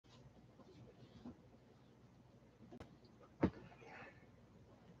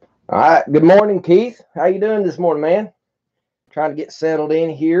All right. Good morning, Keith. How you doing this morning, man? Trying to get settled in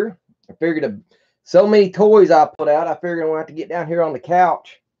here. I figured so many toys I put out, I figured I'm going to have to get down here on the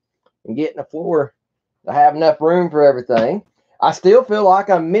couch and get in the floor to have enough room for everything. I still feel like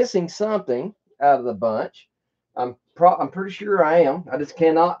I'm missing something out of the bunch. I'm pretty sure I am. I just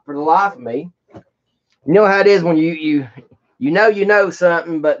cannot for the life of me. You know how it is when you know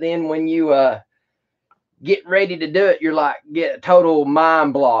something, but then when you get ready to do it, you're like get a total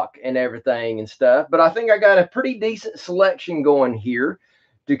mind block and everything and stuff. But I think I got a pretty decent selection going here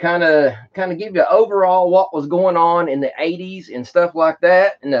to kind of give you overall what was going on in the 80s and stuff like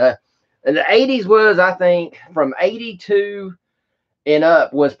that. And the 80s was, I think, from 82 and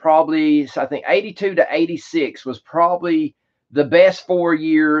up was probably, I think 82 to 86 was probably the best 4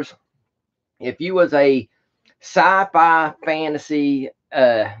 years. If you was a sci-fi fantasy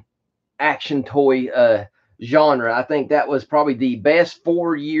action toy genre, I think that was probably the best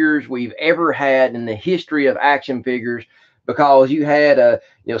 4 years we've ever had in the history of action figures, because you had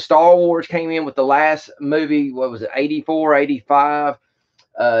Star Wars came in with the last movie, what was it, 84, 85,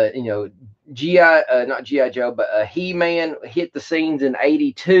 GI not GI Joe, but He-Man hit the scenes in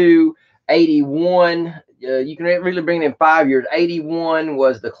 82, 81. You can really bring it in 5 years. 81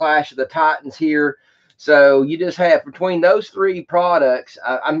 was the Clash of the Titans here. So you just have, between those three products,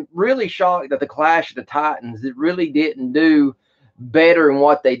 I'm really shocked that the Clash of the Titans, it really didn't do better than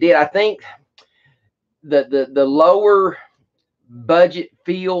what they did. I think the lower budget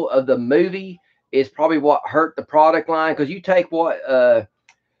feel of the movie is probably what hurt the product line, because you take what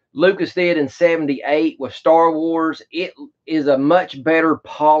Lucas did in 78 with Star Wars, it is a much better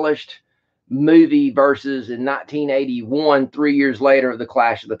polished movie versus in 1981, 3 years later, the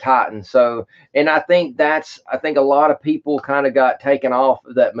Clash of the Titans. So, and I think a lot of people kind of got taken off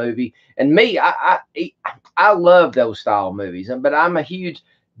of that movie. And me, I love those style movies, but I'm a huge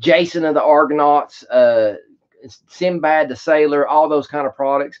Jason of the Argonauts, Sinbad the Sailor, all those kind of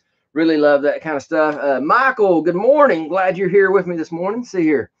products. Really love that kind of stuff. Michael, good morning. Glad you're here with me this morning. See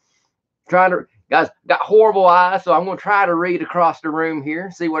here. Guys, got horrible eyes, so I'm going to try to read across the room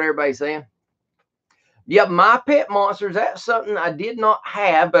here, see what everybody's saying. Yep, My Pet Monsters, that's something I did not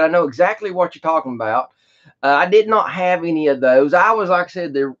have, but I know exactly what you're talking about. I did not have any of those. I was, like I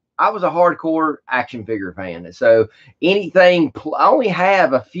said, I was a hardcore action figure fan. So anything, I only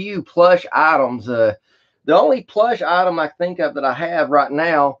have a few plush items. The only plush item I think of that I have right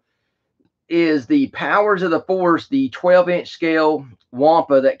now is the Powers of the Force, the 12-inch scale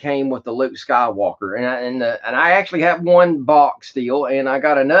Wampa that came with the Luke Skywalker. And I actually have one box still, and I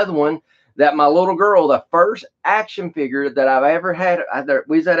got another one that my little girl, the first action figure that I've ever had,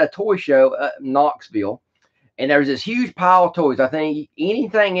 we was at a toy show in Knoxville, and there was this huge pile of toys. I think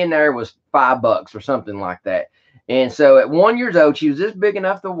anything in there was $5 or something like that. And so at 1 year old, she was this big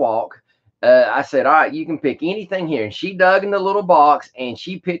enough to walk. I said, all right, you can pick anything here. And she dug in the little box and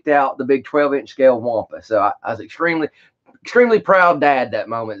she picked out the big 12-inch scale Wampa. So I was extremely, extremely proud dad that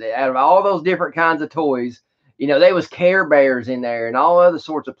moment. Out of all those different kinds of toys, there was Care Bears in there and all other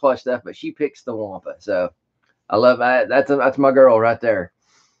sorts of plush stuff, but she picks the Wampa. So I love that. That's my girl right there.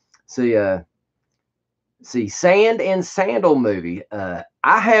 See, Sand and Sandal movie. I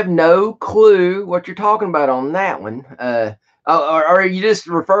have no clue what you're talking about on that one. Or are you just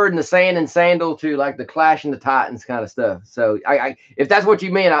referring to Sand and Sandal to like the Clash and the Titans kind of stuff? So if that's what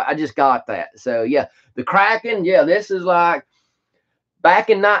you mean, I just got that. So yeah, the Kraken. Yeah, this is like back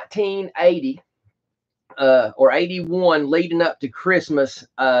in 1980 or 81, leading up to Christmas.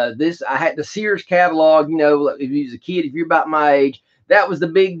 I had the Sears catalog. If you was a kid, if you're about my age, that was the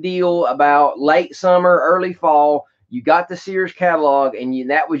big deal about late summer, early fall. You got the Sears catalog, and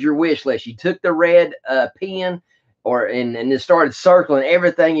that was your wish list. You took the red pen. And it started circling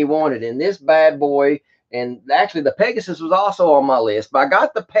everything you wanted in this bad boy. And actually the Pegasus was also on my list, but I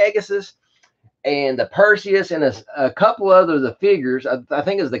got the Pegasus and the Perseus and a couple other of the figures. I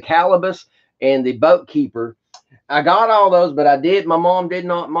think it was the Calibus and the Boat Keeper. I got all those, but mom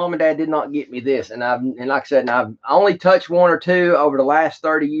and dad did not get me this. And like I said, I've only touched one or two over the last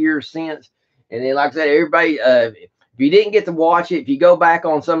 30 years since. And then, like I said, everybody, if you didn't get to watch it, if you go back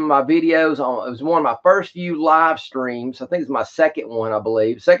on some of my videos, it was one of my first few live streams. I think it's my second one, I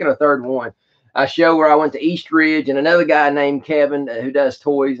believe, second or third one. I show where I went to East Ridge, and another guy named Kevin who does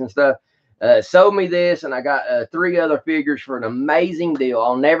toys and stuff sold me this, and I got 3 other figures for an amazing deal.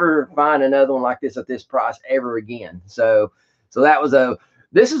 I'll never find another one like this at this price ever again. So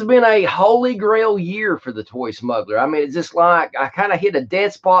this has been a holy grail year for the Toy Smuggler. I mean, it's just like I kind of hit a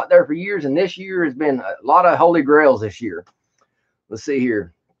dead spot there for years, and this year has been a lot of holy grails this year. Let's see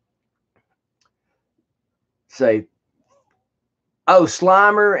here. Say Oh,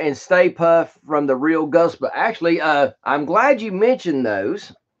 Slimer and Stay Puft from the Real Ghost. But actually, I'm glad you mentioned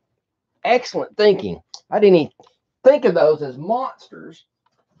those. Excellent thinking. I didn't even think of those as monsters.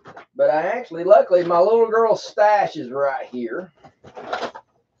 But I actually, luckily, my little girl's stash is right here.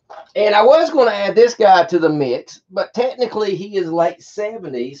 And I was going to add this guy to the mix, but technically he is late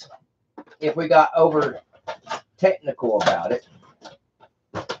 70s if we got over technical about it.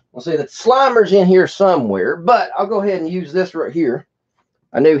 We'll see the Slimer's in here somewhere, but I'll go ahead and use this right here.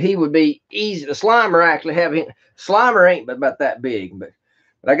 I knew he would be easy. The Slimer actually having Slimer ain't but about that big, but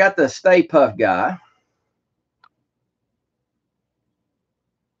I got the Stay Puft guy.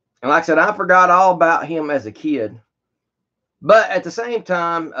 And like I said, I forgot all about him as a kid. But at the same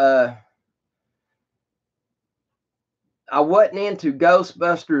time, I wasn't into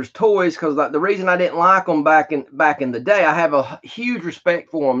Ghostbusters toys because the reason I didn't like them back in the day, I have a huge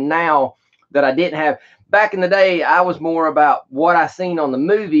respect for them now that I didn't have back in the day. I was more about what I seen on the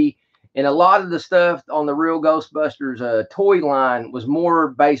movie, and a lot of the stuff on the Real Ghostbusters toy line was more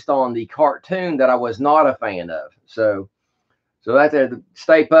based on the cartoon that I was not a fan of. So that's the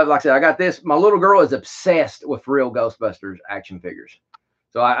Stay Puft. Like I said, I got this. My little girl is obsessed with Real Ghostbusters action figures,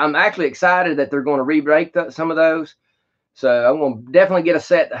 so I'm actually excited that they're going to remake some of those. So I'm going to definitely get a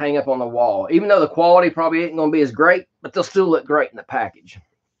set to hang up on the wall, even though the quality probably ain't going to be as great, but they'll still look great in the package.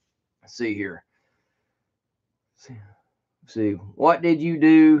 Let's see here. Let's see, what did you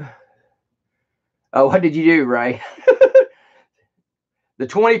do? Oh, what did you do, Ray? The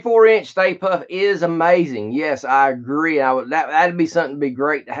 24-inch Stay Puft is amazing. Yes, I agree. That'd be something to be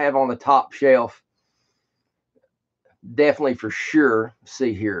great to have on the top shelf. Definitely for sure. Let's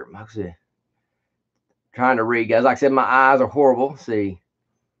see here. Let's see. Trying to read, guys. Like I said, my eyes are horrible. Let's see.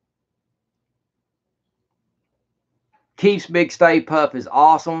 Keith's Big Stay Puft is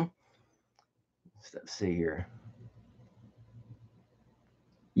awesome. Let's see here.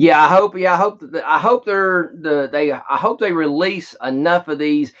 Yeah, I hope they release enough of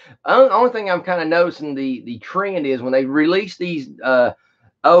these. Only thing I'm kind of noticing the trend is when they release these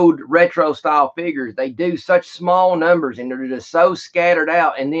old retro style figures, they do such small numbers and they're just so scattered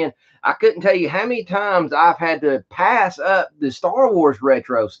out. And then I couldn't tell you how many times I've had to pass up the Star Wars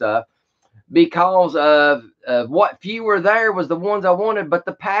retro stuff because of what few were there was the ones I wanted, but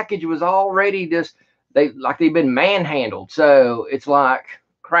the package was already just they've been manhandled. So it's like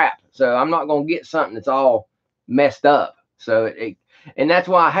crap. So I'm not going to get something that's all messed up. So and that's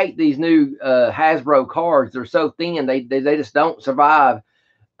why I hate these new Hasbro cards. They're so thin. They just don't survive.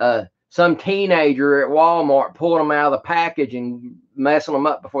 Some teenager at Walmart pulling them out of the package and messing them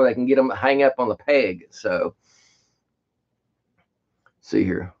up before they can get them to hang up on the peg. So see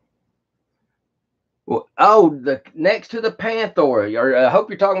here. Well, oh, the next to the Panther. I hope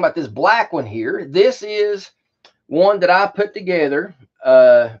you're talking about this black one here. This is one that I put together.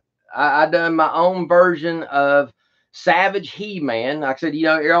 I done my own version of Savage He-Man. Like I said, you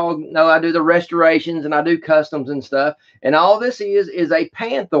all know I do the restorations and I do customs and stuff. And all this is a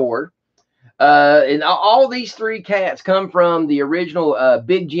Panther. And all these three cats come from the original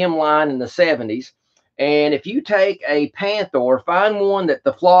Big Jim line in the 70s. And if you take a Panther, find one that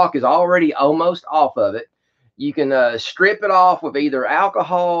the flock is already almost off of it, you can strip it off with either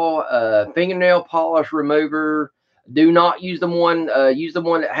alcohol, fingernail polish remover. Do not use the one. Use the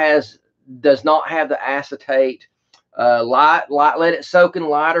one that does not have the acetate. Let it soak in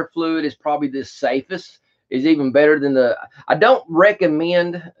lighter fluid is probably the safest. Is even better than the. I don't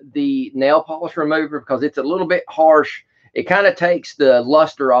recommend the nail polish remover because it's a little bit harsh. It kind of takes the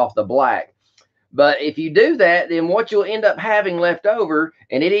luster off the black. But if you do that, then what you'll end up having left over,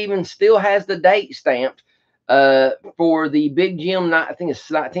 and it even still has the date stamped for the Big Jim, I think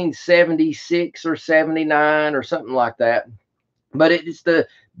it's 1976 or 79 or something like that. But it's the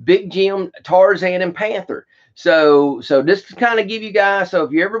Big Jim, Tarzan, and Panther. So just to kind of give you guys, so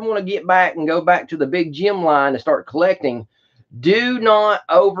if you ever want to get back and go back to the Big Jim line and start collecting, do not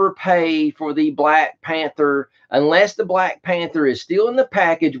overpay for the Black Panther unless the Black Panther is still in the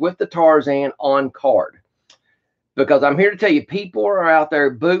package with the Tarzan on card. Because I'm here to tell you, people are out there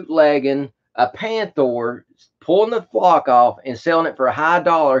bootlegging a Panther, pulling the flock off and selling it for a high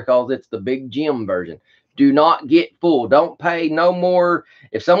dollar because it's the Big Jim version. Do not get fooled. Don't pay no more.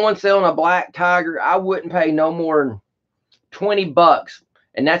 If someone's selling a Black Tiger, I wouldn't pay no more than $20.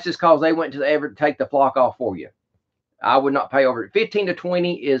 And that's just because they went to ever take the flock off for you. I would not pay over it. 15 to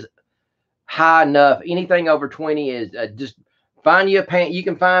 20 is high enough. Anything over 20 is just find you a you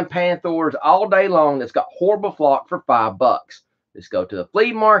can find Panthers all day long that's got horrible flock for $5. Just go to the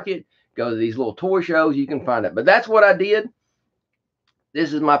flea market, go to these little toy shows, you can find it. But that's what I did.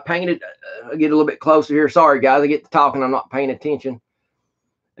 This is my painted get a little bit closer here. Sorry, guys. I get to talking. I'm not paying attention.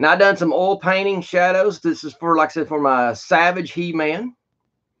 And I done some oil painting shadows. This is for, like I said, for my Savage He-Man.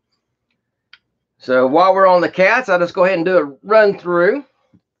 So while we're on the cats, I'll just go ahead and do a run through.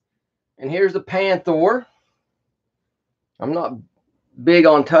 And here's the Panther. I'm not big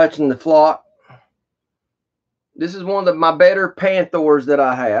on touching the flock. This is one of my better Panthers that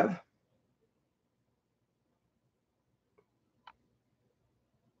I have.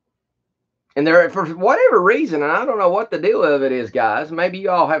 And there, for whatever reason, and I don't know what the deal of it is, guys. Maybe you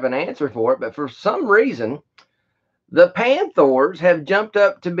all have an answer for it, but for some reason, the Panthers have jumped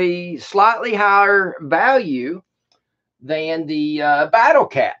up to be slightly higher value than the Battle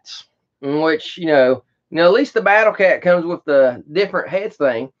Cats, which, you know, at least the Battle Cat comes with the different heads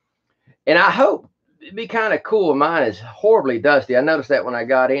thing. And I hope it'd be kind of cool. Mine is horribly dusty. I noticed that when I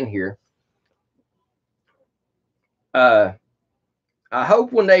got in here. I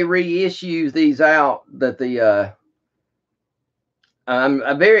hope when they reissue these out that the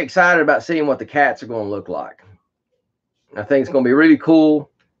I'm very excited about seeing what the cats are going to look like. I think it's going to be really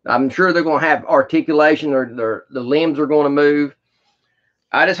cool. I'm sure they're going to have articulation. The limbs are going to move.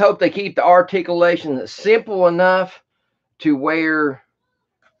 I just hope they keep the articulation simple enough to where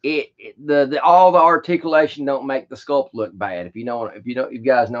all the articulation don't make the sculpt look bad. If you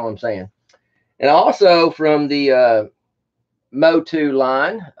guys know what I'm saying. And also from the MOTU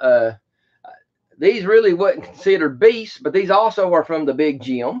line, these really wasn't considered beasts, but these also are from the Big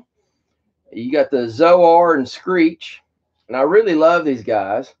Jim. You got the Zoar and Screech. And I really love these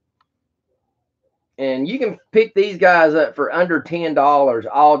guys. And you can pick these guys up for under $10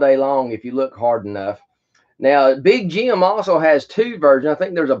 all day long if you look hard enough. Now, Big Jim also has two versions. I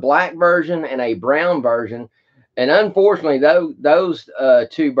think there's a black version and a brown version. And unfortunately, those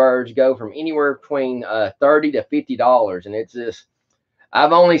two birds go from anywhere between $30 to $50. And it's just,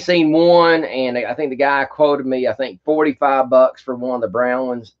 I've only seen one. And I think the guy quoted me, I think, $45 for one of the brown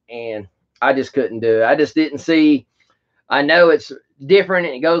ones. And I just couldn't do it. I just didn't see. I know it's different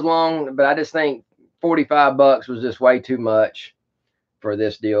and it goes long, but I just think $45 was just way too much for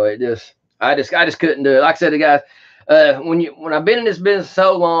this deal. I just couldn't do it. Like I said, the guys, when I've been in this business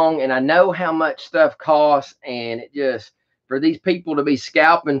so long and I know how much stuff costs, and it just, for these people to be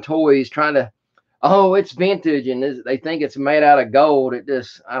scalping toys trying to, oh, it's vintage and they think it's made out of gold. It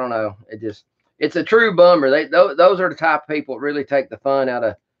just, I don't know. It's a true bummer. Those are the type of people that really take the fun out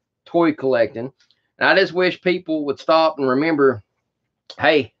of toy collecting. And I just wish people would stop and remember,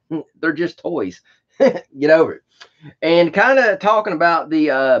 hey, they're just toys. Get over it. And kind of talking about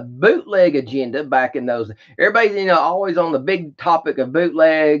the bootleg agenda back in those, everybody's, always on the big topic of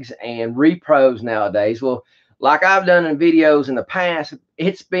bootlegs and repros nowadays. Well, like I've done in videos in the past,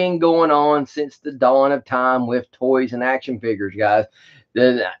 it's been going on since the dawn of time with toys and action figures, guys.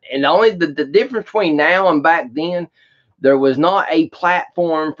 And only the difference between now and back then, there was not a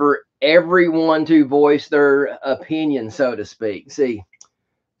platform for everyone to voice their opinion, so to speak. See,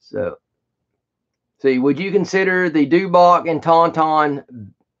 would you consider the Dubok and Tauntaun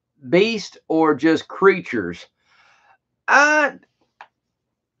beast or just creatures?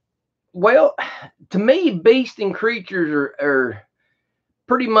 Well, to me, beast and creatures are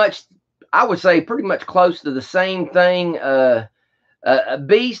pretty much, I would say, pretty much close to the same thing. A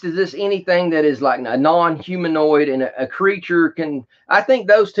beast is just anything that is like a non-humanoid, and a creature can, I think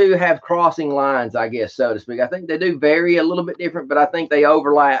those two have crossing lines, I guess, so to speak. I think they do vary a little bit different, but I think they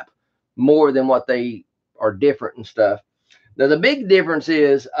overlap more than what they are different and stuff. Now, the big difference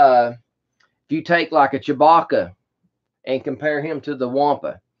is if you take like a Chewbacca and compare him to the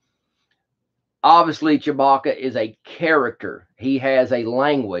Wampa. Obviously, Chewbacca is a character. He has a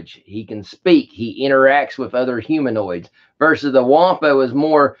language. He can speak. He interacts with other humanoids. Versus the Wampa was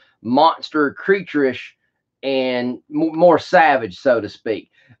more monster, creature-ish, and more savage, so to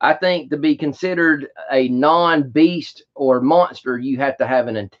speak. I think to be considered a non-beast or monster, you have to have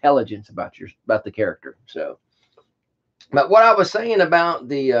an intelligence about the character. So, but what I was saying about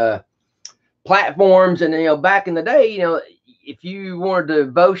the platforms, and back in the day, if you wanted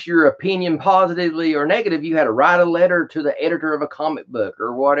to voice your opinion positively or negative, you had to write a letter to the editor of a comic book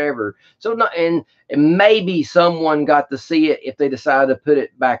or whatever. So, and maybe someone got to see it if they decided to put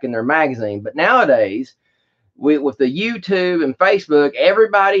it back in their magazine. But nowadays, with the YouTube and Facebook,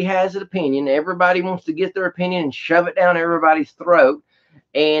 everybody has an opinion. Everybody wants to get their opinion and shove it down everybody's throat.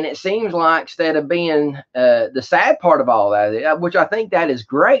 And it seems like, instead of being the sad part of all that, which I think that is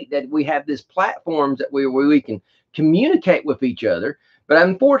great, that we have these platforms that we can communicate with each other. But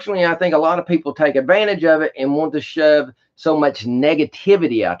unfortunately, I think a lot of people take advantage of it and want to shove so much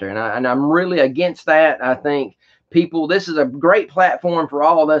negativity out there. And I'm really against that. I think people, this is a great platform for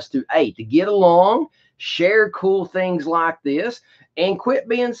all of us to get along, share cool things like this, and quit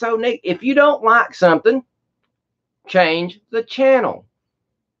being so negative. If you don't like something, change the channel.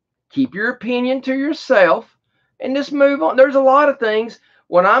 Keep your opinion to yourself and just move on. There's a lot of things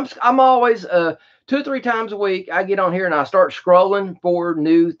when I'm always 2 or 3 times a week I get on here and I start scrolling for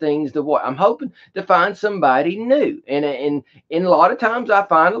new things to watch. I'm hoping to find somebody new, and a lot of times I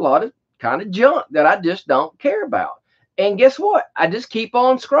find a lot of kind of junk that I just don't care about. And guess what? I just keep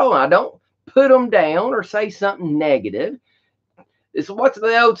on scrolling. I don't put them down or say something negative. It's what's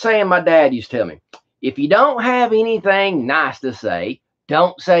the old saying my dad used to tell me: if you don't have anything nice to say,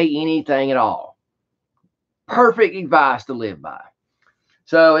 don't say anything at all. Perfect advice to live by.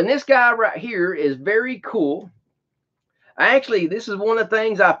 So, and this guy right here is very cool. Actually, this is one of the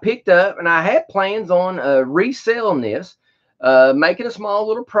things I picked up, and I had plans on reselling this, making a small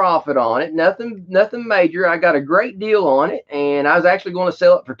little profit on it. Nothing major. I got a great deal on it, and I was actually going to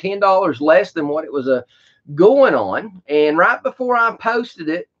sell it for $10 less than what it was going on. And right before I posted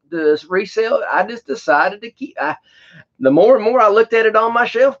it, to resell, I just decided to keep. The more and more I looked at it on my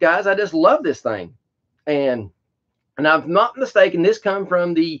shelf, guys, I just love this thing. And I'm not mistaken, this come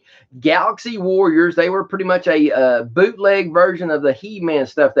from the Galaxy Warriors. They were pretty much a bootleg version of the He-Man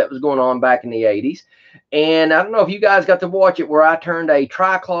stuff that was going on back in the 80s. And I don't know if you guys got to watch it, where I turned a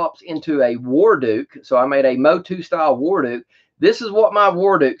Triclops into a Warduke. So I made a MOTU style Warduke. This is what my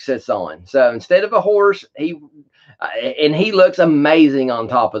Warduke sits on. So instead of a horse, he looks amazing on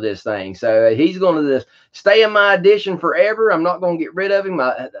top of this thing. So he's going to just stay in my edition forever. I'm not going to get rid of him.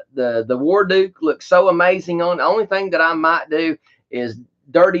 The Warduke looks so amazing on. The only thing that I might do is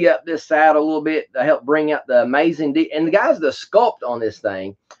dirty up this saddle a little bit to help bring out the amazing. And the guys, the sculpt on this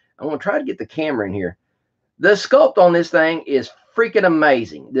thing, I'm going to try to get the camera in here. The sculpt on this thing is freaking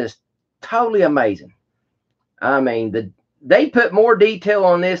amazing. Just totally amazing. I mean, they put more detail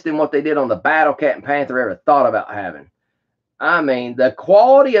on this than what they did on the Battle Cat and Panther ever thought about having. I mean, the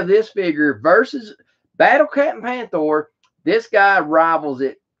quality of this figure versus Battle Cat and Panther, this guy rivals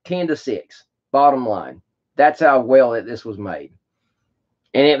it 10-6. Bottom line. That's how well this was made.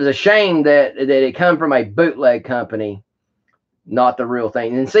 And it was a shame that it come from a bootleg company, not the real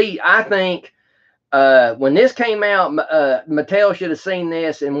thing. And see, I think when this came out, Mattel should have seen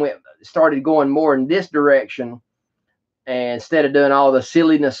this and started going more in this direction, and instead of doing all the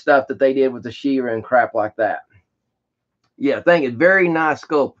silliness stuff that they did with the She-Ra and crap like that. Yeah, I think it's very nice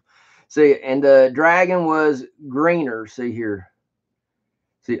sculpt. See, and the dragon was greener. See here.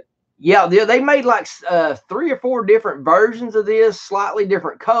 See, yeah, they made like 3 or 4 different versions of this, slightly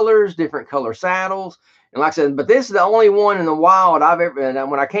different colors, different color saddles. And like I said, but this is the only one in the wild I've ever.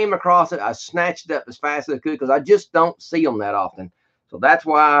 And when I came across it, I snatched it up as fast as I could because I just don't see them that often. So that's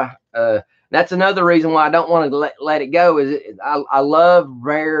why. That's another reason why I don't want to let it go. I love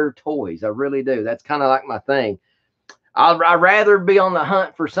rare toys. I really do. That's kind of like my thing. I'd rather be on the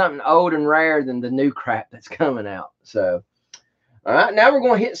hunt for something old and rare than the new crap that's coming out. So, all right, now we're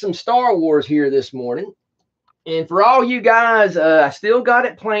going to hit some Star Wars here this morning. And for all you guys, I still got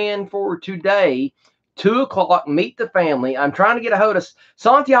it planned for today, 2 o'clock, meet the family. I'm trying to get a hold of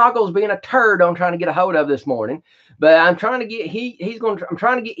Santiago's being a turd on trying to get a hold of this morning. But I'm trying to get I'm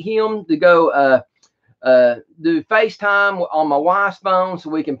trying to get him to go do FaceTime on my wife's phone so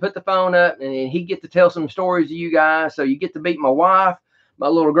we can put the phone up and he get to tell some stories to you guys. So you get to meet my wife, my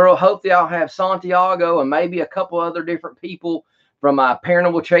little girl. Hopefully I'll have Santiago and maybe a couple other different people from my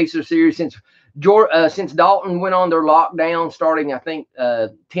Paranormal Chaser series since Dalton went on their lockdown starting, I think,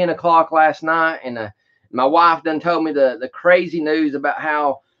 10 o'clock last night. And my wife done told me the crazy news about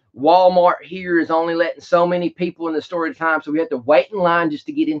how Walmart here is only letting so many people in the store at a time, so we have to wait in line just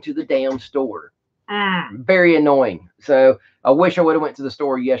to get into the damn store. Very annoying. So I wish I would have went to the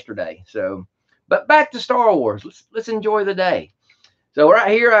store yesterday. So, but back to Star Wars. Let's enjoy the day. So right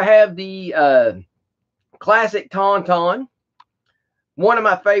here I have the classic Tauntaun. One of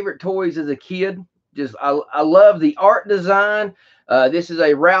my favorite toys as a kid. Just I love the art design. This is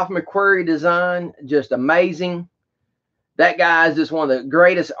a Ralph McQuarrie design. Just amazing. That guy is just one of the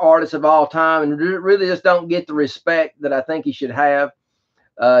greatest artists of all time, and really just don't get the respect that I think he should have.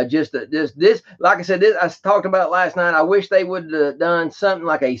 This, like I said, this I talked about last night. I wish they would have done something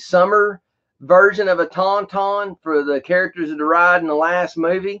like a summer version of a Tauntaun for the characters that ride in the last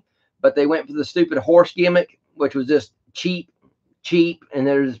movie, but they went for the stupid horse gimmick, which was just cheap,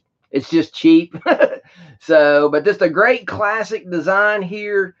 and it's just cheap. So, but just a great classic design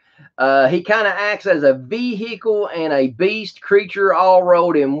here. He kind of acts as a vehicle and a beast creature all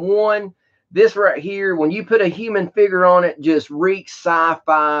rolled in one. This right here, when you put a human figure on it, just reeks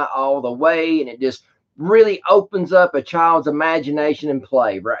sci-fi all the way, and it just really opens up a child's imagination and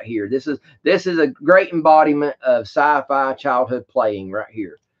play right here. This is a great embodiment of sci-fi childhood playing right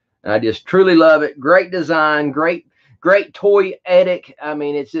here. And I just truly love it. Great design, great toy ethic. I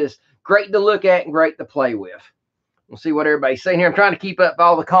mean, it's just great to look at and great to play with. We'll see what everybody's saying here. I'm trying to keep up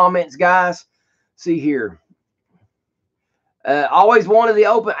all the comments, guys. See here. Always wanted the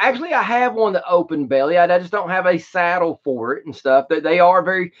open. Actually, I have one the open belly. I just don't have a saddle for it and stuff. They are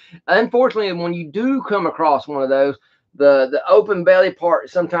very. Unfortunately, when you do come across one of those, the open belly part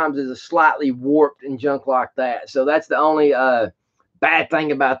sometimes is a slightly warped and junk like that. So that's the only bad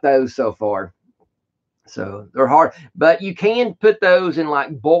thing about those so far. So they're hard, but you can put those in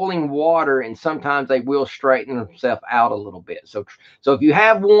like boiling water, and sometimes they will straighten themselves out a little bit. So if you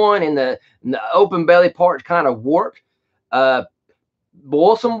have one and the open belly part's kind of warped,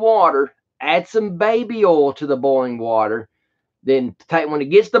 boil some water, add some baby oil to the boiling water, then when it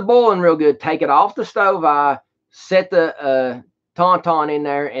gets to boiling real good, take it off the stove eye, set the tauntaun in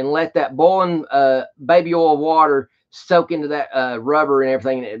there, and let that boiling baby oil water soak into that rubber and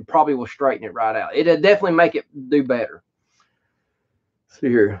everything, and it probably will straighten it right out. It'll definitely make it do better. See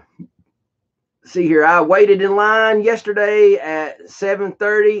here, I waited in line yesterday at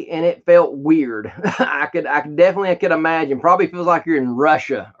 7:30 and it felt weird. I could imagine. Probably feels like you're in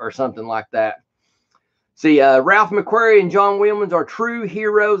Russia or something like that. See, Ralph McQuarrie and John Williams are true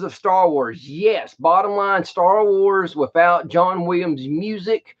heroes of Star Wars. Yes, bottom line, Star Wars without John Williams'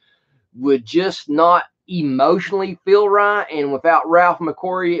 music would just not emotionally feel right, and without Ralph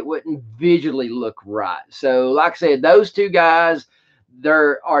McQuarrie, it wouldn't visually look right. So, like I said, those two guys,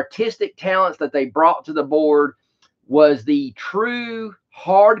 their artistic talents that they brought to the board was the true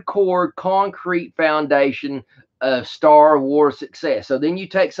hardcore concrete foundation of Star Wars success. So then you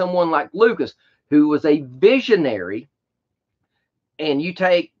take someone like Lucas, who was a visionary, and you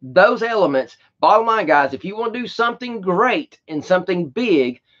take those elements. Bottom line, guys, if you want to do something great and something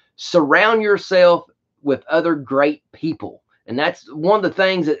big, surround yourself with other great people. And that's one of the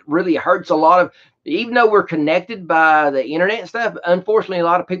things that really hurts a lot of, even though we're connected by the internet and stuff, unfortunately, a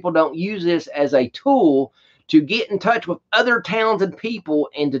lot of people don't use this as a tool to get in touch with other talented people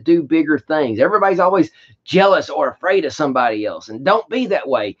and to do bigger things. Everybody's always jealous or afraid of somebody else. And don't be that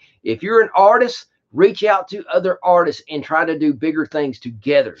way. If you're an artist, reach out to other artists and try to do bigger things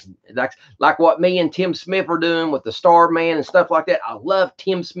together. That's like what me and Tim Smith are doing with the Starman and stuff like that. I love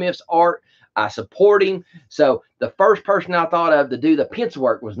Tim Smith's art. I support him. So the first person I thought of to do the pencil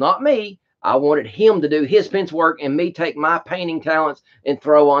work was not me. I wanted him to do his pencil work and me take my painting talents and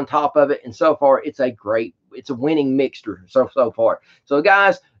throw on top of it. And so far, it's a winning mixture so far. So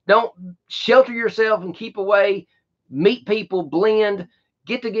guys, don't shelter yourself and keep away. Meet people, blend,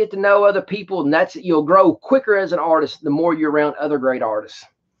 get to know other people, and you'll grow quicker as an artist the more you're around other great artists.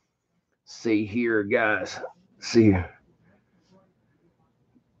 See here, guys. See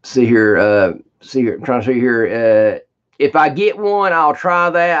here. I'm trying to see here. If I get one, I'll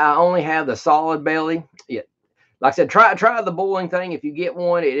try that. I only have the solid belly. Yeah, like I said, try the boiling thing. If you get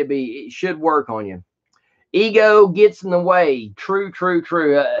one, it should work on you. Ego gets in the way. True.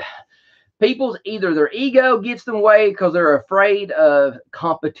 People's either their ego gets in the way because they're afraid of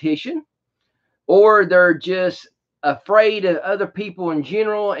competition, or they're just afraid of other people in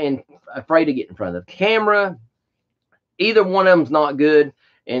general and afraid to get in front of the camera. Either one of them's not good.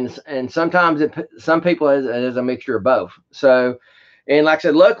 And sometimes some people has a mixture of both. So, and like I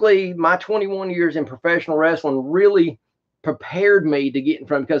said, luckily my 21 years in professional wrestling really prepared me to get in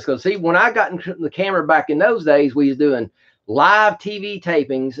front, because see, when I got into the camera back in those days, we was doing live TV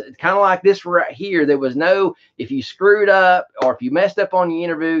tapings, kind of like this right here. There was no, if you screwed up or if you messed up on the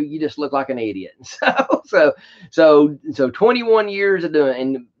interview, you just look like an idiot. So 21 years of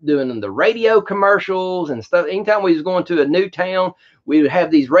doing the radio commercials and stuff. Anytime we was going to a new town, we would have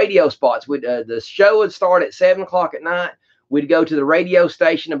these radio spots. The show would start at 7 o'clock at night. We'd go to the radio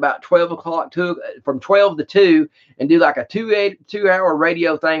station about 12 o'clock, from 12 to 2, and do like a 2-hour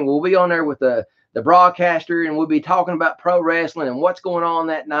radio thing. We'll be on there with the broadcaster, and we'll be talking about pro wrestling and what's going on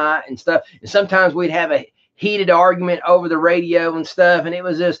that night and stuff. And sometimes we'd have a heated argument over the radio and stuff. And it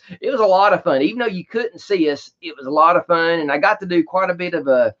was a lot of fun. Even though you couldn't see us, it was a lot of fun. And I got to do quite a bit of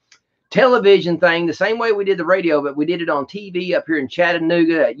a television thing, the same way we did the radio, but we did it on TV up here in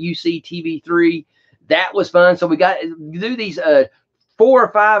Chattanooga at UC TV3. That was fun. So we got to do these 4 or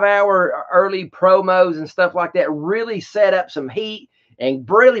 5 hour early promos and stuff like that. Really set up some heat and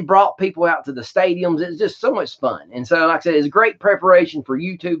really brought people out to the stadiums. It's just so much fun. And so, like I said, it's great preparation for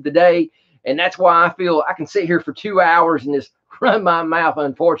YouTube today. And that's why I feel I can sit here for 2 hours and just run my mouth,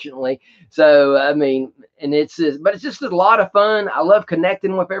 unfortunately. So, I mean, and it's just a lot of fun. I love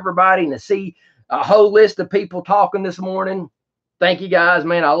connecting with everybody and to see a whole list of people talking this morning. Thank you guys,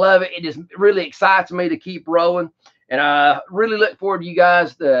 man. I love it. It just really excites me to keep rolling. And I really look forward to you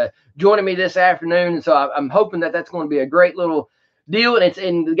guys joining me this afternoon. And so I'm hoping that that's going to be a great little deal.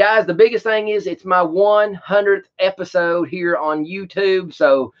 And guys, the biggest thing is it's my 100th episode here on YouTube.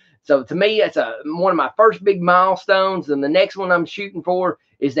 So to me, it's one of my first big milestones. And the next one I'm shooting for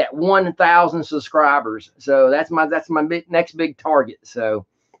is that 1,000 subscribers. So that's my next big target. So,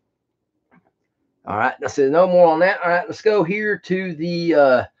 all right, I said no more on that. All right, let's go here to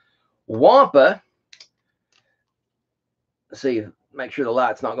the Wampa. Let's see, make sure the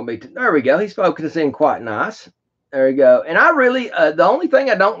light's not going to be. There we go. He's focusing quite nice. There we go. And I really, the only thing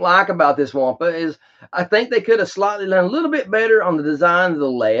I don't like about this Wampa is I think they could have slightly done a little bit better on the design of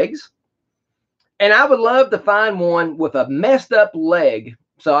the legs. And I would love to find one with a messed up leg,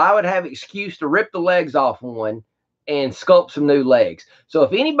 so I would have excuse to rip the legs off one and sculpt some new legs. So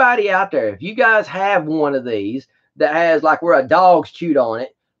if anybody out there, if you guys have one of these that has like where a dog's chewed on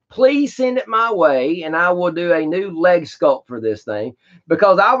it, please send it my way and I will do a new leg sculpt for this thing,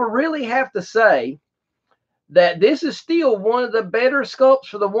 because I would really have to say that this is still one of the better sculpts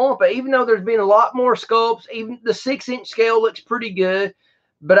for the Wampa, even though there's been a lot more sculpts. Even the 6-inch scale looks pretty good,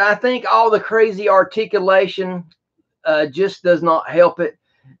 but I think all the crazy articulation just does not help it.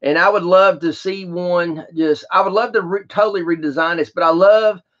 And I would love to see one. I would love to totally redesign this. But I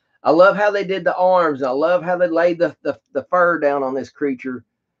love how they did the arms. I love how they laid the fur down on this creature.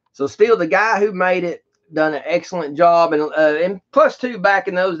 So still, the guy who made it done an excellent job. And plus, too, back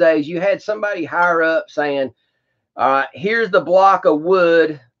in those days, you had somebody higher up saying, "All right, here's the block of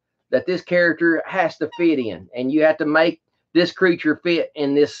wood that this character has to fit in, and you have to make this creature fit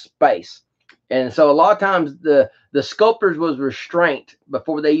in this space." And so a lot of times the sculptors was restraint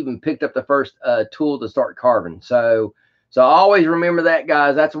before they even picked up the first tool to start carving. So I always remember that,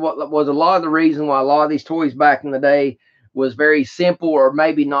 guys. That's what was a lot of the reason why a lot of these toys back in the day was very simple, or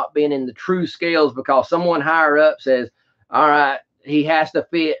maybe not being in the true scales, because someone higher up says, all right, he has to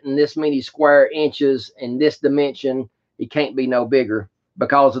fit in this many square inches in this dimension. He can't be no bigger,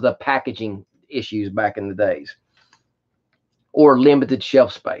 because of the packaging issues back in the days, or limited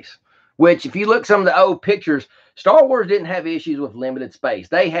shelf space. Which, if you look some of the old pictures, Star Wars didn't have issues with limited space.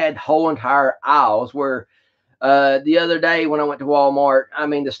 They had whole entire aisles where the other day when I went to Walmart, I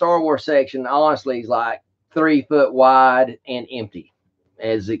mean, the Star Wars section, honestly, is like 3 foot wide and empty.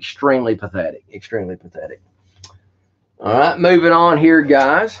 It's extremely pathetic. Extremely pathetic. All right, moving on here,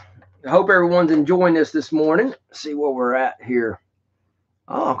 guys. I hope everyone's enjoying this morning. Let's see where we're at here.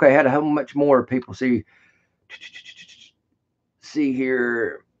 Oh, okay. Had a whole much more people see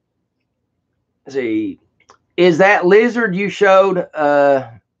here. See, is that lizard you showed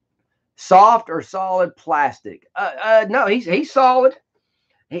soft or solid plastic? No, he's solid.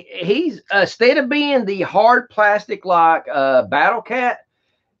 He's instead of being the hard plastic like Battle Cat,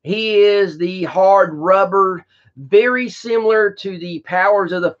 he is the hard rubber, very similar to the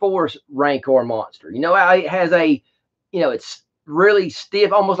Powers of the Force Rancor monster. You know how it has it's really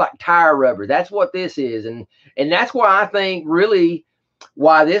stiff, almost like tire rubber. That's what this is, and that's why I think really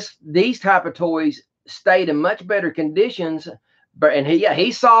why these type of toys stayed in much better conditions. But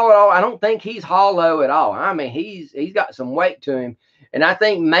he's solid. I don't think he's hollow at all. I mean, he's got some weight to him, and I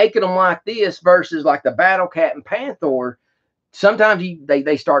think making them like this versus like the Battle Cat and Panther, sometimes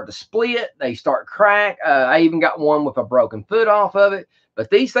they start to split, they start crack. I even got one with a broken foot off of it.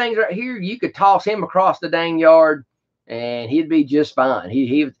 But these things right here, you could toss him across the dang yard, and he'd be just fine.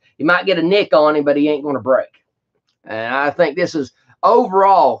 He might get a nick on him, but he ain't going to break. And I think this is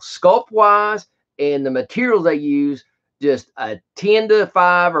overall sculpt wise and the materials they use, just a 10 to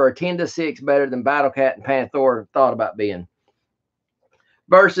 5 or a 10 to 6 better than Battle Cat and Panther thought about being.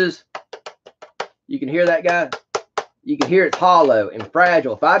 Versus, you can hear that, guy. You can hear it's hollow and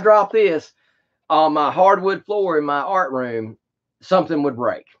fragile. If I drop this on my hardwood floor in my art room, something would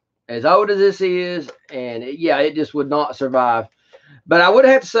break. As old as this is, and it just would not survive. But I would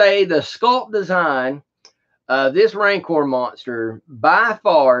have to say the sculpt design of this Rancor monster by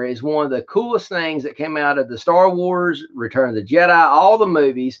far is one of the coolest things that came out of the Star Wars, Return of the Jedi, all the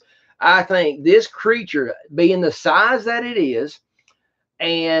movies. I think this creature, being the size that it is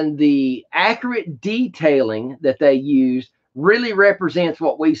and the accurate detailing that they used, really represents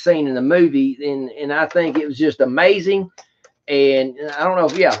what we've seen in the movie. And I think it was just amazing. And I don't know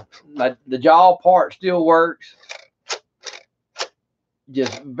if, the jaw part still works.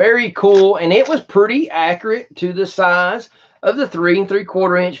 Just very cool, and it was pretty accurate to the size of the 3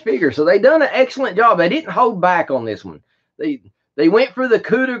 3/4 inch figure. So they done an excellent job. They didn't hold back on this one. They went for the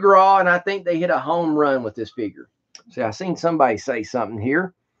coup de grace, and I think they hit a home run with this figure. See, I seen somebody say something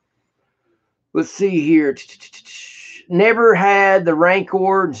here. Let's see here. Never had the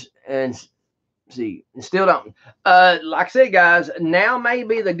Rancors, and see, still don't. Like I said, guys, now may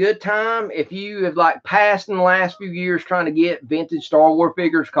be the good time if you have like passed in the last few years trying to get vintage Star Wars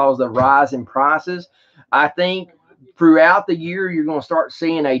figures because of the rise in prices. I think throughout the year you're going to start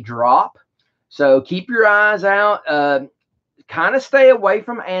seeing a drop. So keep your eyes out. Kind of stay away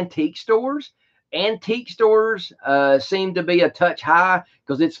from antique stores. Antique stores seem to be a touch high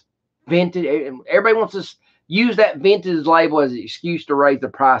because it's vintage. Everybody wants to use that vintage label as an excuse to raise the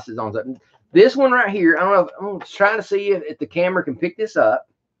prices on something. This one right here, I don't know. I'm trying to see if the camera can pick this up.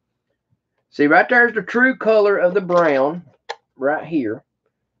 See, right there's the true color of the brown right here.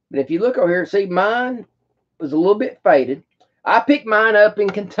 But if you look over here, see, mine was a little bit faded. I picked mine up in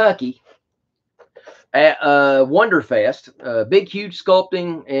Kentucky at Wonderfest. Big, huge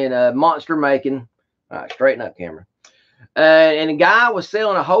sculpting and monster making. All right, straighten up, camera. And the guy was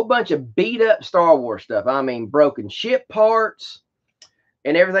selling a whole bunch of beat up Star Wars stuff. I mean, broken ship parts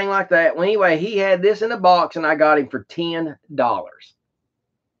and everything like that. Well, anyway, he had this in a box, and I got him for $10.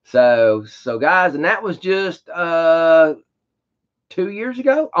 So guys, and that was just 2 years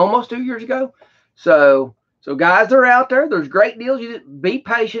ago, almost 2 years ago. So guys, they're out there. There's great deals. You just be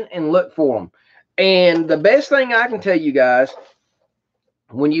patient and look for them. And the best thing I can tell you guys,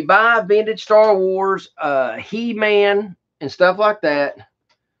 when you buy vintage Star Wars, He-Man and stuff like that,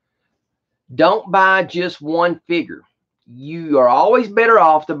 don't buy just one figure. You are always better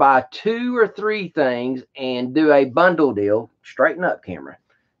off to buy 2 or 3 things and do a bundle deal. Straighten up, camera.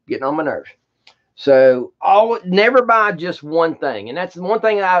 Getting on my nerves. So never buy just one thing. And that's one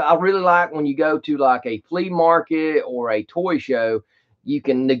thing I really like when you go to like a flea market or a toy show. You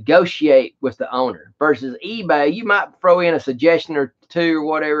can negotiate with the owner versus eBay. You might throw in a suggestion or 2 or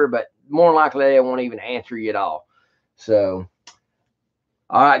whatever, but more likely they won't even answer you at all. So,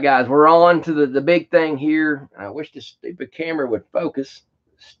 all right, guys, we're on to the big thing here. I wish this stupid camera would focus.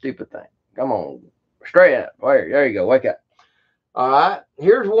 Stupid thing. Come on. Straight up. There you go. Wake up. All right.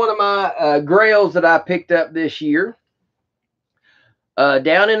 Here's one of my grails that I picked up this year.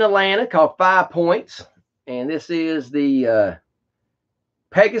 Down in Atlanta called 5 Points. And this is the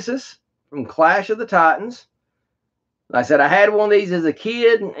Pegasus from Clash of the Titans. Like I said, I had one of these as a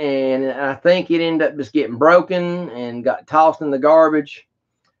kid, and I think it ended up just getting broken and got tossed in the garbage.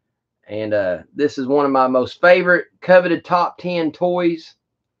 And this is one of my most favorite coveted top 10 toys.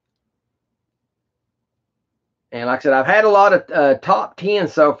 And like I said, I've had a lot of top 10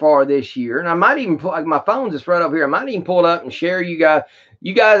 so far this year. And I might even pull, like my phone's just right over here. I might even pull it up and share you guys.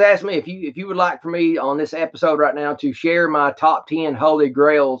 You guys asked me if you would like for me on this episode right now to share my top 10 holy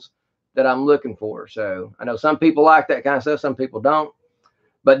grails that I'm looking for. So I know some people like that kind of stuff. Some people don't.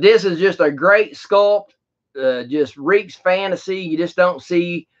 But this is just a great sculpt. Just reeks fantasy. You just don't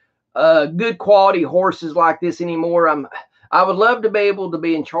see good quality horses like this anymore. I would love to be able to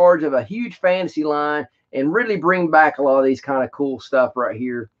be in charge of a huge fantasy line and really bring back a lot of these kind of cool stuff right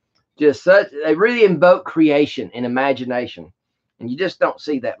here. They really invoke creation and imagination. And you just don't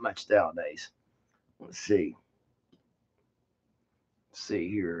see that much nowadays. Let's see. Let's see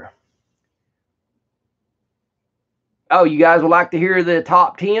here. Oh, you guys would like to hear the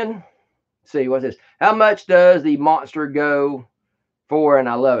top 10? Let's see, what's this? How much does the monster go for? And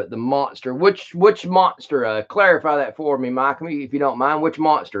I love it. The monster. Which monster? Clarify that for me, Mike, if you don't mind. Which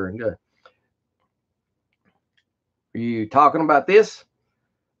monster? Are you talking about this?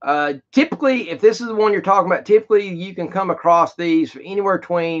 Typically, if this is the one you're talking about, typically you can come across these for anywhere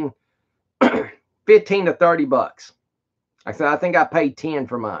between 15 to 30 bucks. Like I said, I think I paid 10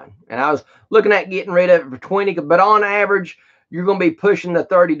 for mine. And I was looking at getting rid of it for 20, but on average, you're going to be pushing the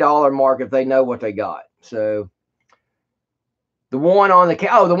 $30 mark if they know what they got. So the one on the couch.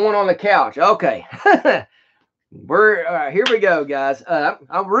 Oh, the one on the couch. Okay. Here we go, guys.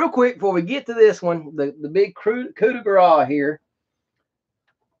 Real quick before we get to this one, the big coup de grace here.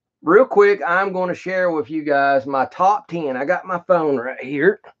 Real quick, I'm going to share with you guys my top 10. I got my phone right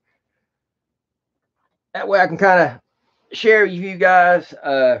here. That way I can kind of share with you guys.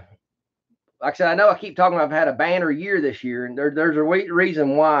 Like I said, I know I keep talking about I've had a banner year this year, and there's a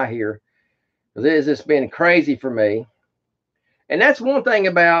reason why here. Because it has just been crazy for me. And that's one thing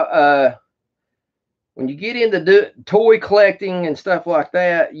about when you get into toy collecting and stuff like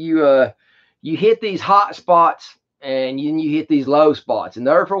that, you hit these hot spots and you hit these low spots. And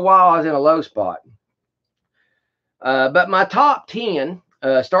there for a while, I was in a low spot. But my top 10,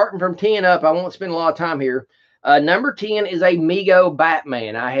 starting from 10 up, I won't spend a lot of time here. Number 10 is a Mego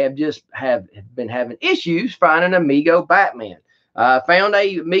Batman. I have been having issues finding a Mego Batman. I found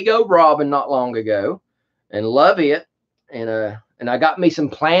a Mego Robin not long ago and love it. And And I got me some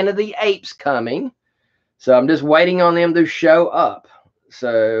Planet of the Apes coming. So I'm just waiting on them to show up.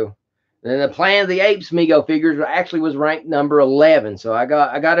 So then the Planet of the Apes Mego figures actually was ranked number 11. So I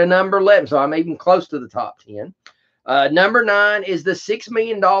got a number 11. So I'm even close to the top 10. Number 9 is the $6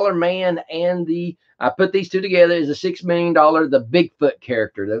 million man, and I put these two together, is the $6 million, the Bigfoot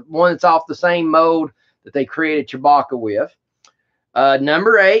character, the one that's off the same mold that they created Chewbacca with.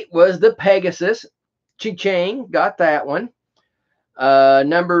 Number 8 was the Pegasus. Chi-Ching, got that one.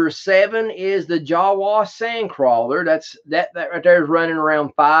 Number 7 is the Jawa Sandcrawler. That right there is running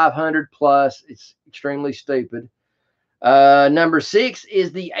around 500 plus. It's extremely stupid. Number 6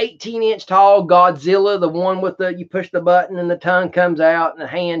 is the 18-inch tall Godzilla, the one with you push the button and the tongue comes out and the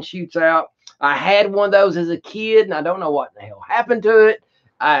hand shoots out. I had one of those as a kid, and I don't know what in the hell happened to it.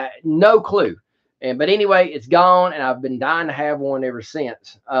 No clue. But anyway, it's gone, and I've been dying to have one ever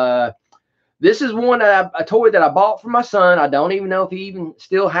since. This is one a toy that I bought for my son. I don't even know if he even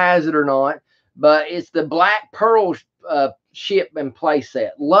still has it or not, but it's the Black Pearl ship and play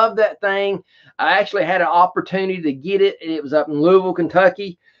set. Love that thing. I actually had an opportunity to get it, and it was up in Louisville,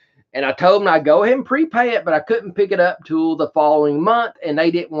 Kentucky. And I told them I'd go ahead and prepay it, but I couldn't pick it up till the following month, and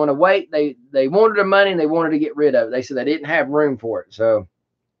they didn't want to wait. They wanted their money, and they wanted to get rid of it. They said they didn't have room for it. So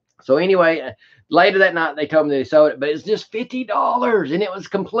anyway, later that night, they told me they sold it, but it's just $50, and it was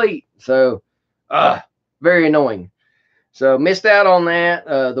complete. So, very annoying. So missed out on that.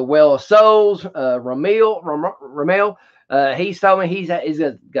 The Well of Souls, Ramil, he's told me he's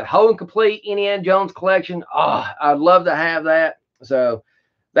got whole and complete Indiana Jones collection. I'd love to have that. So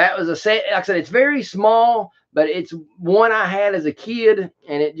that was a set. Like I said, it's very small, but it's one I had as a kid,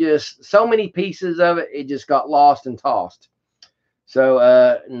 and it just, so many pieces of it, it just got lost and tossed. So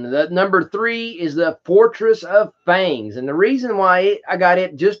the number 3 is the Fortress of Fangs. And the reason why I got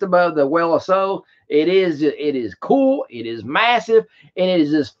it just above the Well of Soul, it is cool, it is massive, and it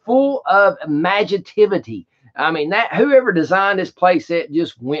is just full of imaginativity. I mean, that whoever designed this playset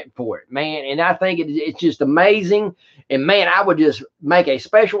just went for it, man. And I think it's just amazing. And man, I would just make a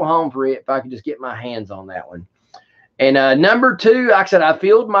special home for it if I could just get my hands on that one. And number 2, like I said, I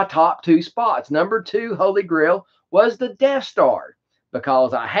filled my top 2 spots. Number 2, Holy Grail, was the Death Star,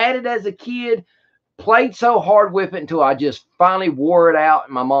 because I had it as a kid, played so hard with it until I just finally wore it out,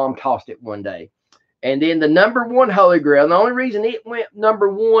 and my mom tossed it one day. And then the number 1 Holy Grail, and the only reason it went number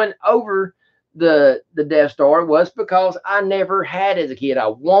 1 over the Death Star was because I never had it as a kid. I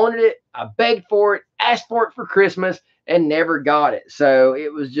wanted it, I begged for it, asked for it for Christmas, and never got it. So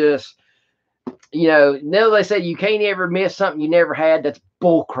it was just, now they say you can't ever miss something you never had. That's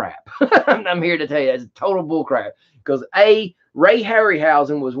bull crap. I'm here to tell you that's total bull crap. Because Ray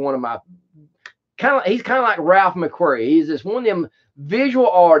Harryhausen was one of my he's kind of like Ralph McQuarrie. He's just one of them visual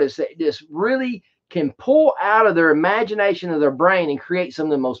artists that just really can pull out of their imagination of their brain and create some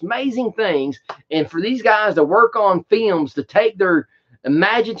of the most amazing things. And for these guys to work on films, to take their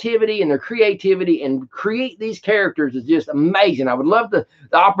imaginativity and their creativity and create these characters is just amazing. I would love the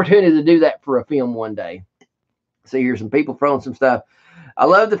opportunity to do that for a film one day. See, here's some people throwing some stuff. I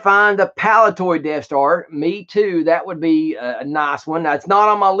love to find the Palatoy Death Star. Me too. That would be a nice one. Now, it's not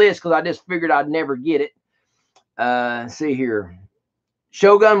on my list because I just figured I'd never get it. See here.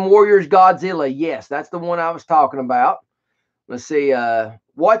 Shogun Warriors Godzilla. Yes, that's the one I was talking about. Let's see.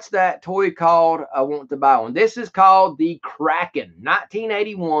 What's that toy called? I want to buy one. This is called the Kraken.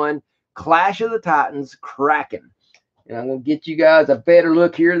 1981 Clash of the Titans Kraken. And I'm going to get you guys a better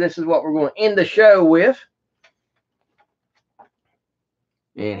look here. This is what we're going to end the show with.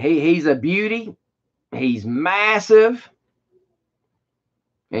 And he's a beauty. He's massive.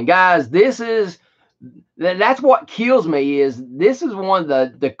 And guys, that's what kills me is this is one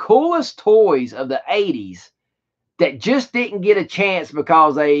of the coolest toys of the 80s that just didn't get a chance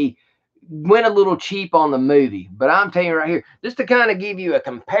because they went a little cheap on the movie. But I'm telling you right here, just to kind of give you a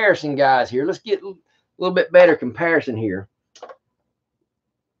comparison, guys, here. Let's get a little bit better comparison here.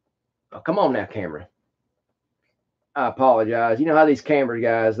 Oh, come on now, camera. I apologize. You know how these cameras,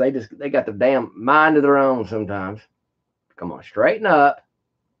 guys, they got the damn mind of their own sometimes. Come on, straighten up.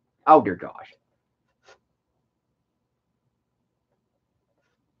 Oh, dear gosh.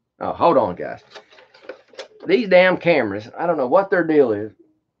 Oh, hold on, guys. These damn cameras, I don't know what their deal is.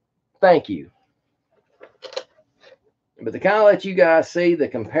 Thank you. But to kind of let you guys see the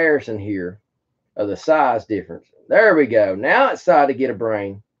comparison here of the size difference. There we go. Now it's time to get a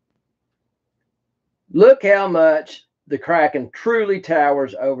brain. Look how much the Kraken truly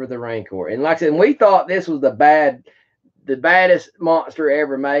towers over the Rancor. And like I said, we thought this was the baddest monster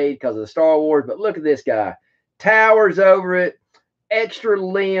ever made because of the Star Wars. But look at this guy. Towers over it. Extra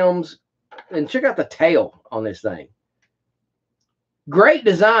limbs. And check out the tail on this thing. Great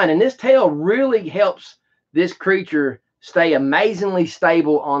design, and this tail really helps this creature stay amazingly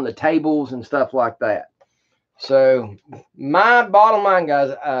stable on the tables and stuff like that. So my bottom line,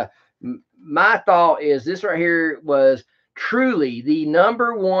 guys, my thought is this right here was truly the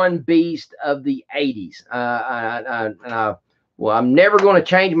 #1 beast of the 80s. Well, I'm never going to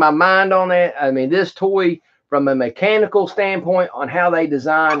change my mind on that. I mean, this toy, from a mechanical standpoint on how they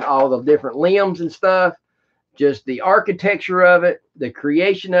design all the different limbs and stuff, just the architecture of it, the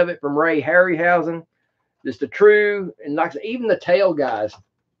creation of it from Ray Harryhausen, just a true, and like even the tail, guys,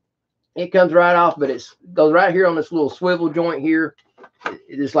 it comes right off, but it goes right here on this little swivel joint here.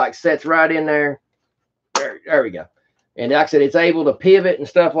 It just like sets right in there. There we go. And like I said, it's able to pivot and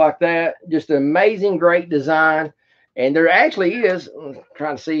stuff like that. Just an amazing, great design. And there actually is, I'm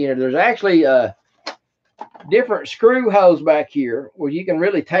trying to see here, there's actually different screw holes back here where you can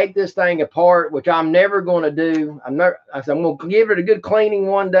really take this thing apart, which I'm never going to do. I'm going to give it a good cleaning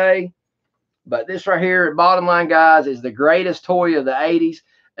one day. But this right here, bottom line, guys, is the greatest toy of the 80s.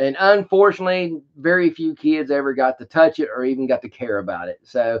 And unfortunately, very few kids ever got to touch it or even got to care about it.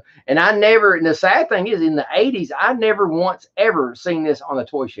 So, and and the sad thing is, in the 80s, I never once ever seen this on the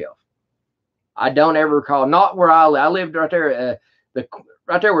toy shelf. I don't ever recall, not where I lived. I lived right there,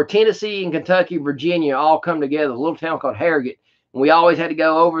 right there where Tennessee and Kentucky, Virginia all come together, a little town called Harrogate. And we always had to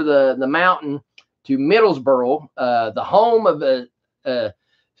go over the mountain to Middlesboro, the home of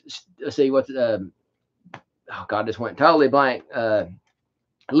let's see, oh God, this went totally blank.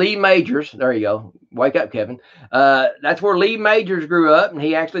 Lee Majors, there you go. Wake up, Kevin. That's where Lee Majors grew up, and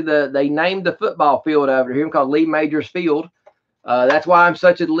he actually they named the football field over here called Lee Majors Field. That's why I'm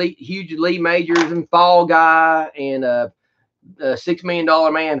such a huge Lee Majors and Fall Guy and $6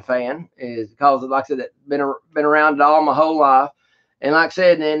 Million Man fan, is because, like I said, that been around it all my whole life. And like I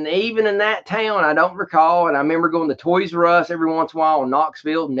said, and even in that town, I don't recall, and I remember going to Toys R Us every once in a while in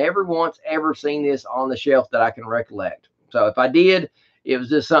Knoxville. Never once ever seen this on the shelf that I can recollect. So if I did, it was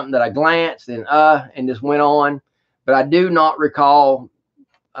just something that I glanced and just went on. But I do not recall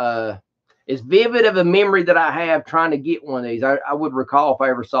as vivid of a memory that I have trying to get one of these. I would recall if I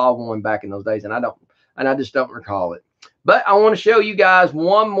ever saw one back in those days, and I just don't recall it. But I want to show you guys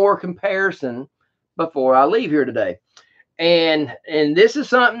one more comparison before I leave here today. And this is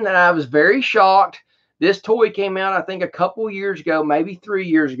something that I was very shocked. This toy came out, I think, a couple years ago, maybe 3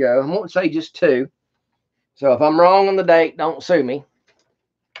 years ago. I won't say just 2. So if I'm wrong on the date, don't sue me.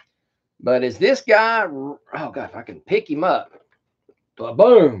 But is this guy, oh God, if I can pick him up.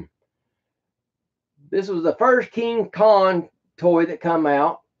 Boom. This was the first King Kong toy that come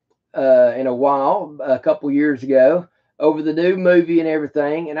out in a while, a couple years ago, over the new movie and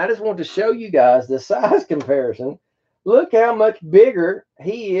everything. And I just want to show you guys the size comparison. Look how much bigger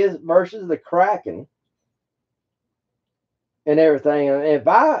he is versus the Kraken and everything. And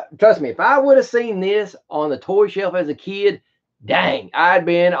trust me, if I would have seen this on the toy shelf as a kid, dang, I'd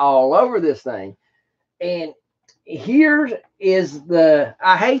been all over this thing. And here is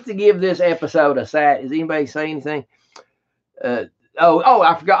I hate to give this episode a sat. Is anybody saying anything? I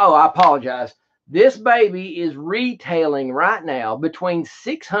forgot. Oh, I apologize. This baby is retailing right now between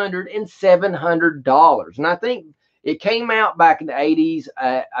 $600 and $700. And I think it came out back in the 80s.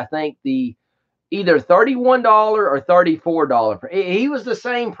 I think either $31 or $34. He was the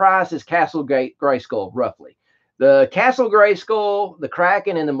same price as Castle Grayskull, roughly. The Castle Grayskull, the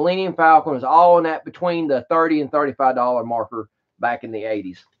Kraken, and the Millennium Falcon was all in that between the $30 and $35 marker back in the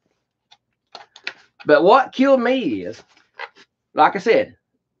 80s. But what killed me is, like I said,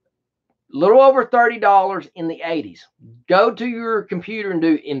 a little over $30 in the 80s. Go to your computer and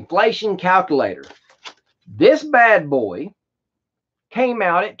do inflation calculator. This bad boy came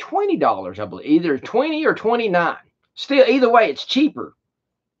out at $20, I believe, either 20 or 29. Still, either way, it's cheaper.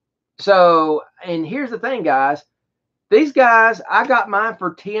 So, and here's the thing, guys. These guys, I got mine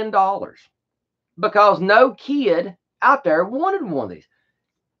for $10 because no kid out there wanted one of these.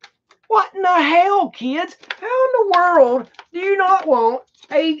 What in the hell, kids? How in the world do you not want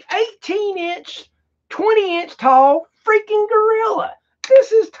a 18-inch, 20-inch tall freaking gorilla?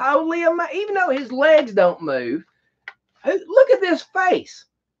 This is totally amazing. Even though his legs don't move, look at this face.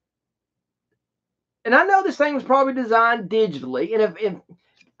 And I know this thing was probably designed digitally. And if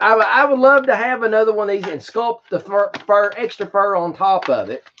I would love to have another one of these and sculpt the extra fur on top of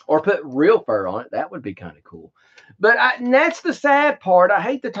it, or put real fur on it. That would be kind of cool. But and that's the sad part I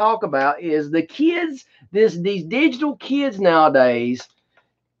hate to talk about, is the kids, these digital kids nowadays,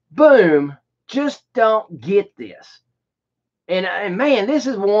 boom, just don't get this. And man, this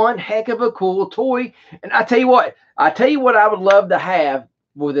is one heck of a cool toy. And I tell you what I would love to have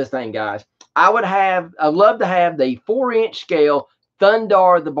with this thing, guys. I'd love to have the 4-inch scale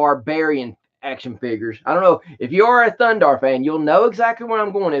Thundar the Barbarian action figures. I don't know if you are a Thundar fan, you'll know exactly where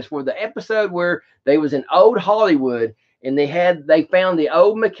I'm going. It's for the episode where they was in old Hollywood and they found the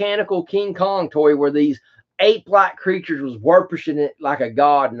old mechanical King Kong toy where these ape-like creatures was worshiping it like a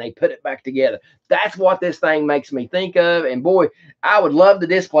god, and they put it back together. That's what this thing makes me think of. And boy, I would love to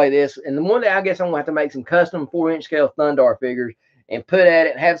display this. And the one day I guess I'm gonna have to make some custom 4-inch scale Thundar figures and put at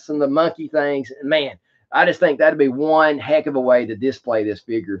it and have some of the monkey things. And man, I just think that'd be one heck of a way to display this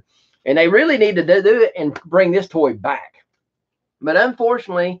figure. And they really need to do it and bring this toy back. But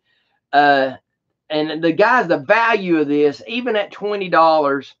unfortunately, and the guys, the value of this, even at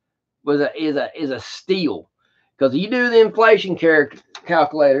 $20, is a steal. Because you do the inflation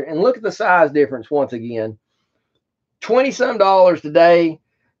calculator and look at the size difference once again. $20-some today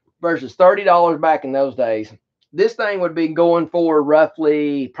versus $30 back in those days. This thing would be going for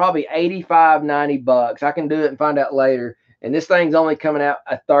roughly probably 85, 90 bucks. I can do it and find out later. And this thing's only coming out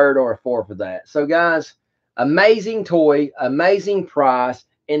a third or a fourth of that. So guys, amazing toy, amazing price,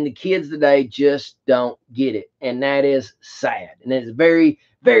 and the kids today just don't get it. And that is sad. And it's very,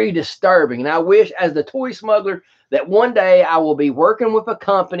 very disturbing. And I wish, as the Toy Smuggler, that one day I will be working with a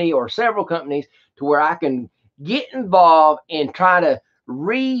company or several companies to where I can get involved and try to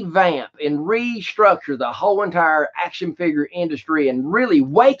revamp and restructure the whole entire action figure industry and really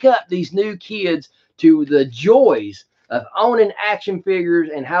wake up these new kids to the joys of owning action figures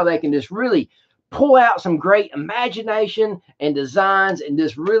and how they can just really pull out some great imagination and designs and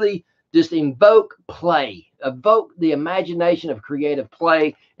just really just invoke play, evoke the imagination of creative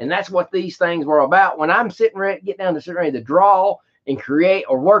play. And that's what these things were about. When I'm sitting ready to draw and create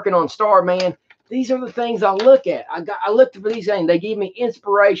or working on Starman, these are the things I look at. I looked for these things. They give me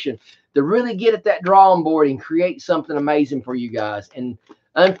inspiration to really get at that drawing board and create something amazing for you guys. And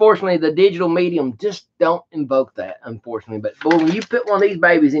unfortunately, the digital medium just don't invoke that, unfortunately. But boy, when you put one of these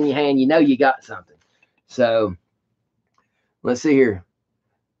babies in your hand, you know you got something. So let's see here.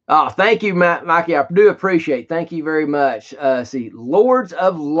 Oh, thank you, Mikey. I do appreciate it. Thank you very much. See, Lords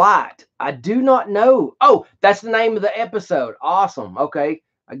of Light. I do not know. Oh, that's the name of the episode. Awesome. Okay,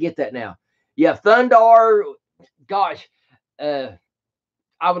 I get that now. Yeah, Thundar. Gosh, I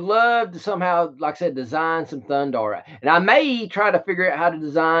would love to somehow, like I said, design some Thundar. And I may try to figure out how to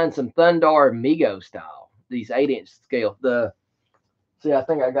design some Thundar Mego style. These 8-inch scale. See, I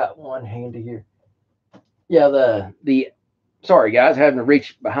think I got one handy here. Yeah, sorry guys, having to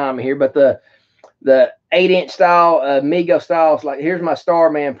reach behind me here, but the 8-inch style, Mego styles, like here's my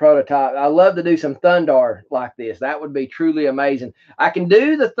Starman prototype. I love to do some Thundar like this. That would be truly amazing. I can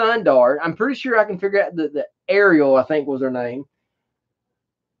do the Thundar. I'm pretty sure I can figure out the Ariel, I think was her name.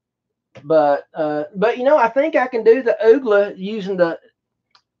 But you know, I think I can do the Oogla using the.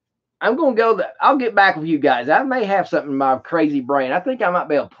 I'm gonna go. I'll get back with you guys. I may have something in my crazy brain. I think I might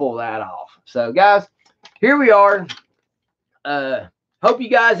be able to pull that off. So guys, here we are. Hope you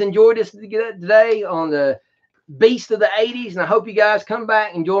guys enjoyed this today on the Beast of the 80s, and I hope you guys come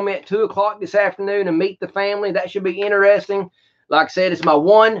back and join me at 2 o'clock this afternoon and meet the family. That should be interesting. Like I said, it's my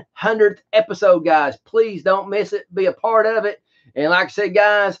 100th episode, guys. Please don't miss it. Be a part of it. And like I said,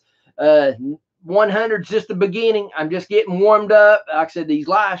 guys, 100 is just the beginning. I'm just getting warmed up. Like I said, these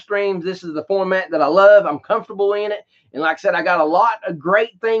live streams, this is the format that I love. I'm comfortable in it. And like I said, I got a lot of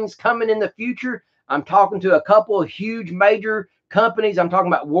great things coming in the future. I'm talking to a couple of huge major companies. I'm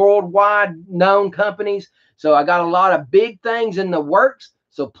talking about worldwide known companies. So I got a lot of big things in the works.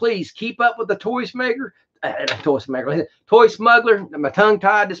 So please keep up with the Toy Smuggler. Toy Smuggler. My tongue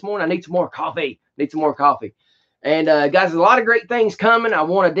tied this morning. I need some more coffee. And guys, there's a lot of great things coming. I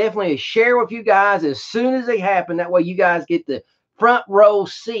want to definitely share with you guys as soon as they happen. That way you guys get the front row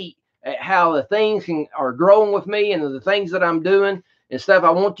seat at how the things are growing with me and the things that I'm doing and stuff. I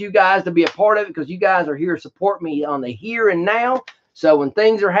want you guys to be a part of it because you guys are here to support me on the here and now. So when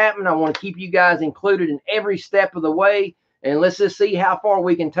things are happening, I want to keep you guys included in every step of the way. And let's just see how far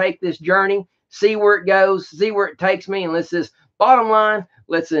we can take this journey, see where it goes, see where it takes me. And let's just, bottom line,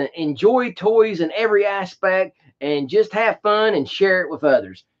 let's enjoy toys in every aspect and just have fun and share it with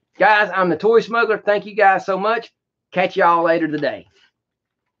others. Guys, I'm the Toy Smuggler. Thank you guys so much. Catch y'all later today.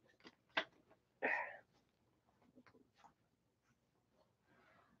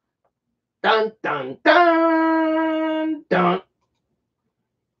 Dun, dun, dun, dun.